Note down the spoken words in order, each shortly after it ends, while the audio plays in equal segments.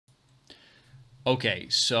Okay,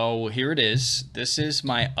 so here it is. This is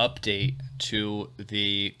my update to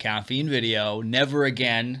the caffeine video. Never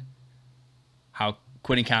again, how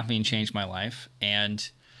quitting caffeine changed my life. And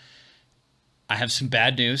I have some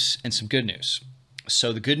bad news and some good news.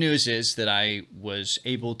 So the good news is that I was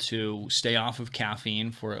able to stay off of caffeine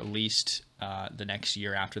for at least the next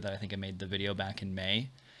year after that. I think I made the video back in May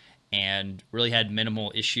and really had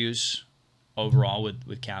minimal issues overall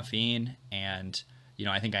with caffeine. And,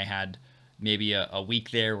 I think I had maybe a week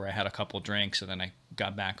there where I had a couple drinks and then I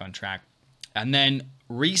got back on track. And then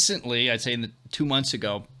recently, I'd say 2 months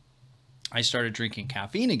ago, I started drinking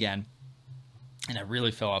caffeine again and I really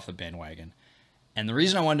fell off the bandwagon. And the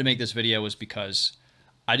reason I wanted to make this video was because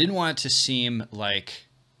I didn't want it to seem like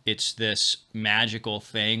it's this magical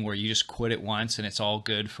thing where you just quit it once and it's all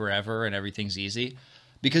good forever and everything's easy,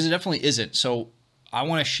 because it definitely isn't. So I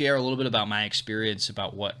want to share a little bit about my experience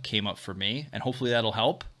about what came up for me, and hopefully that'll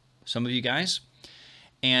help some of you guys.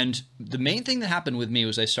 And the main thing that happened with me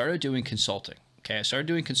was I started doing consulting. Okay, I started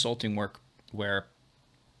doing consulting work where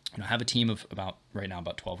I have a team of right now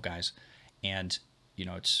about 12 guys, and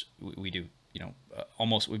we do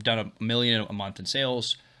almost, we've done $1 million a month in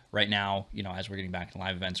sales right now. As we're getting back to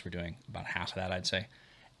live events, we're doing about half of that, I'd say,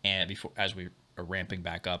 and as we are ramping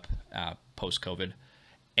back up post COVID.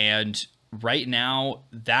 And right now,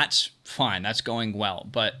 that's fine, that's going well.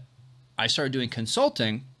 But I started doing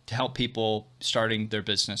consulting to help people starting their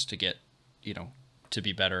business to get, to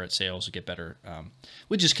be better at sales, to get better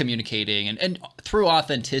with just communicating and through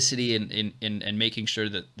authenticity and making sure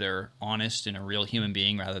that they're honest and a real human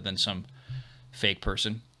being rather than some fake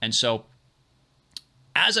person. And so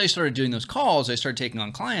as I started doing those calls, I started taking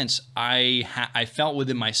on clients. I felt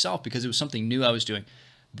within myself, because it was something new I was doing,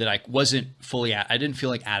 that I wasn't fully I didn't feel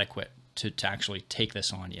like adequate to actually take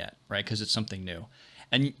this on yet, right? Because it's something new.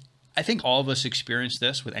 And I think all of us experience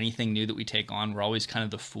this with anything new that we take on. We're always kind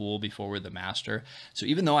of the fool before we're the master. So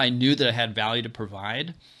even though I knew that I had value to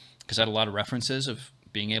provide, because I had a lot of references of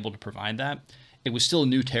being able to provide that, it was still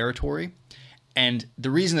new territory. And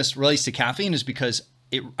the reason this relates to caffeine is because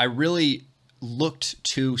I really looked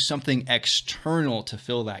to something external to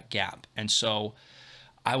fill that gap. And so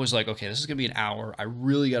I was like, okay, this is going to be an hour. I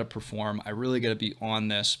really got to perform. I really got to be on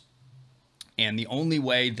this. And the only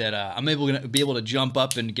way that I'm going to be able to jump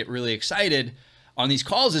up and get really excited on these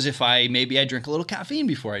calls is if I drink a little caffeine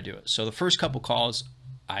before I do it. So the first couple calls,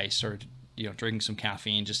 I started, drinking some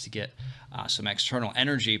caffeine just to get some external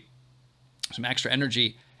energy, some extra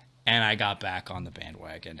energy. And I got back on the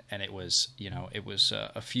bandwagon. And it was,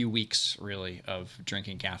 a few weeks really of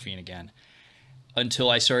drinking caffeine again, until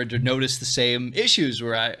I started to notice the same issues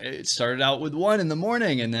where it started out with one in the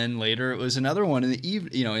morning, and then later it was another one in the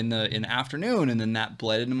evening, in the afternoon, and then that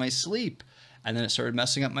bled into my sleep, and then it started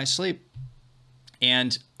messing up my sleep.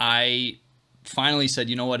 And I finally said,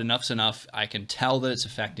 you know what, enough's enough. I can tell that it's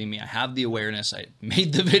affecting me. I have the awareness. I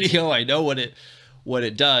made the video. I know what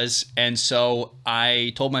it does. And so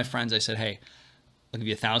I told my friends, I said, hey, I'll give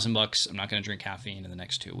you $1,000. I'm not going to drink caffeine in the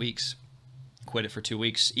next 2 weeks. Quit it for 2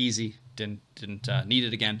 weeks, easy. Didn't need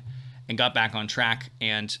it again, and got back on track.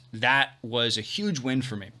 And that was a huge win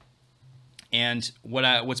for me. And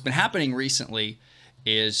what's been happening recently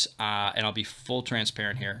is, and I'll be full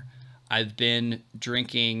transparent here, I've been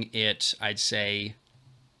drinking it, I'd say,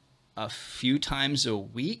 a few times a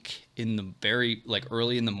week in the very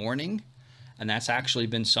early in the morning. And that's actually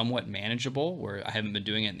been somewhat manageable, where I haven't been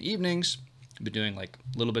doing it in the evenings. I've been doing a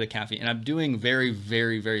little bit of caffeine, and I'm doing very,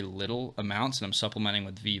 very, very little amounts, and I'm supplementing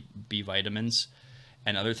with B vitamins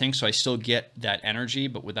and other things. So I still get that energy,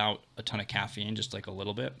 but without a ton of caffeine, just a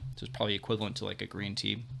little bit. So it's probably equivalent to a green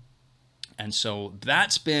tea. And so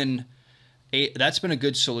that's been a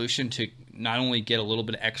good solution to not only get a little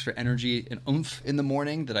bit of extra energy and oomph in the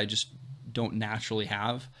morning that I just don't naturally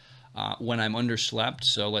have when I'm underslept.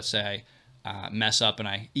 So let's say I mess up and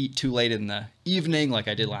I eat too late in the evening like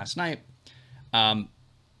I did last night.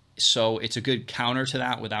 So it's a good counter to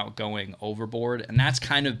that without going overboard. And that's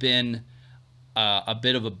kind of been a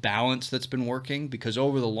bit of a balance that's been working, because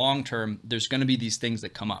over the long term, there's going to be these things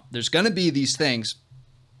that come up. There's going to be these things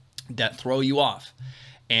that throw you off.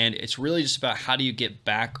 And it's really just about how do you get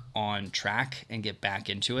back on track and get back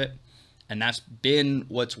into it. And that's been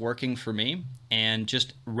what's working for me. And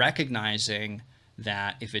just recognizing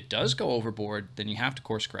that if it does go overboard, then you have to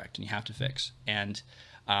course correct and you have to fix. And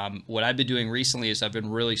what I've been doing recently is I've been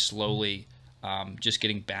really slowly just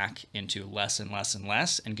getting back into less and less and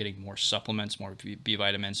less, and getting more supplements, more B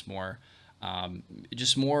vitamins, more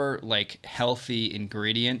just more healthy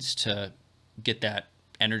ingredients to get that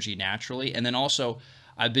energy naturally. And then also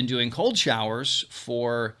I've been doing cold showers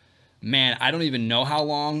for man, I don't even know how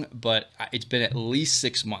long, but it's been at least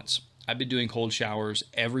 6 months. I've been doing cold showers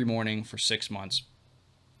every morning for 6 months.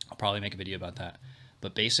 I'll probably make a video about that.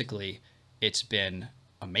 But basically, it's been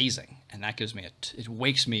amazing. And that gives me it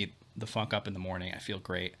wakes me the fuck up in the morning. I feel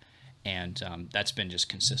great. And that's been just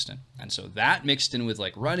consistent. And so that mixed in with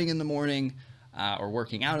like running in the morning or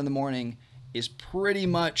working out in the morning is pretty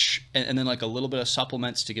much, and then like a little bit of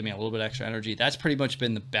supplements to give me a little bit extra energy. That's pretty much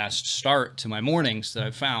been the best start to my mornings that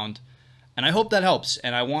I've found. And I hope that helps.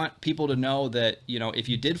 And I want people to know that, you know, if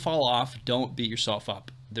you did fall off, don't beat yourself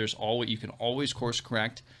up. You can always course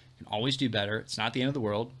correct. You can always do better. It's not the end of the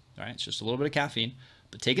world. All right. It's just a little bit of caffeine,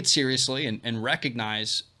 but take it seriously and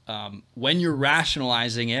recognize when you're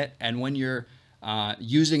rationalizing it and when you're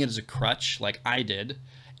using it as a crutch, like I did,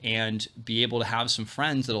 and be able to have some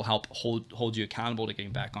friends that'll help hold you accountable to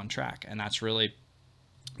getting back on track. And that's really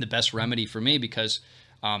the best remedy for me, because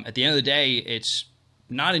at the end of the day, it's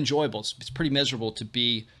not enjoyable. It's pretty miserable to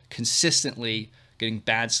be consistently getting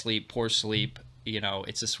bad sleep, poor sleep. You know,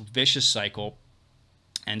 it's this vicious cycle.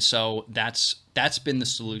 And so that's been the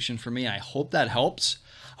solution for me. I hope that helps.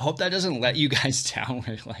 I hope that doesn't let you guys down.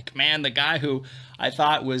 Like, man, the guy who I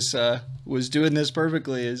thought was doing this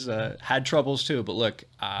perfectly had troubles too. But look,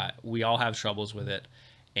 we all have troubles with it.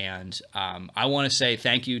 And I want to say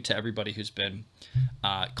thank you to everybody who's been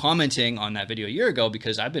commenting on that video a year ago,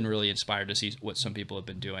 because I've been really inspired to see what some people have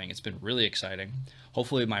been doing. It's been really exciting.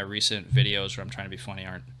 Hopefully my recent videos where I'm trying to be funny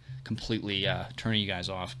aren't completely turning you guys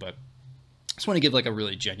off, but I just want to give like a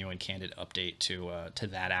really genuine, candid update to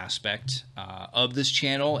that aspect of this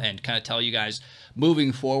channel, and kind of tell you guys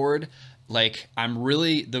moving forward, like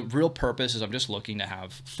the real purpose is I'm just looking to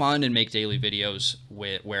have fun and make daily videos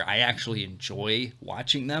where I actually enjoy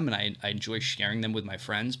watching them, and I enjoy sharing them with my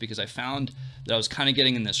friends, because I found that I was kind of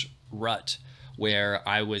getting in this rut where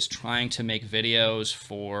I was trying to make videos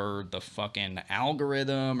for the fucking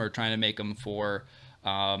algorithm, or trying to make them for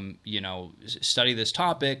you know, study this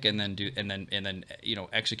topic and then you know,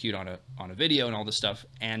 execute on a video and all this stuff.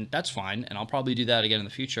 And that's fine, and I'll probably do that again in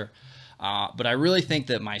the future. But I really think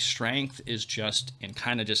that my strength is just in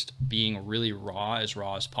kind of just being really raw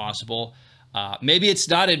as possible. Maybe it's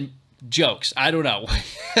not in jokes, I don't know.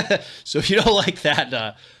 So if you don't like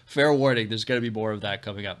that, fair warning, there's going to be more of that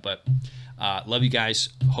coming up. But love you guys.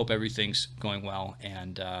 Hope everything's going well,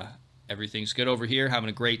 and everything's good over here. Having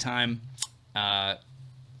a great time.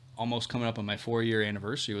 Almost coming up on my 4-year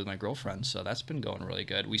anniversary with my girlfriend, so that's been going really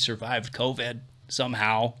good. We survived COVID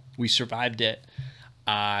somehow. We survived it.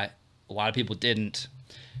 A lot of people didn't,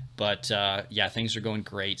 but yeah, things are going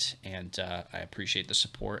great, and I appreciate the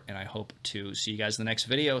support, and I hope to see you guys in the next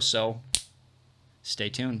video. So stay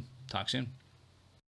tuned. Talk soon.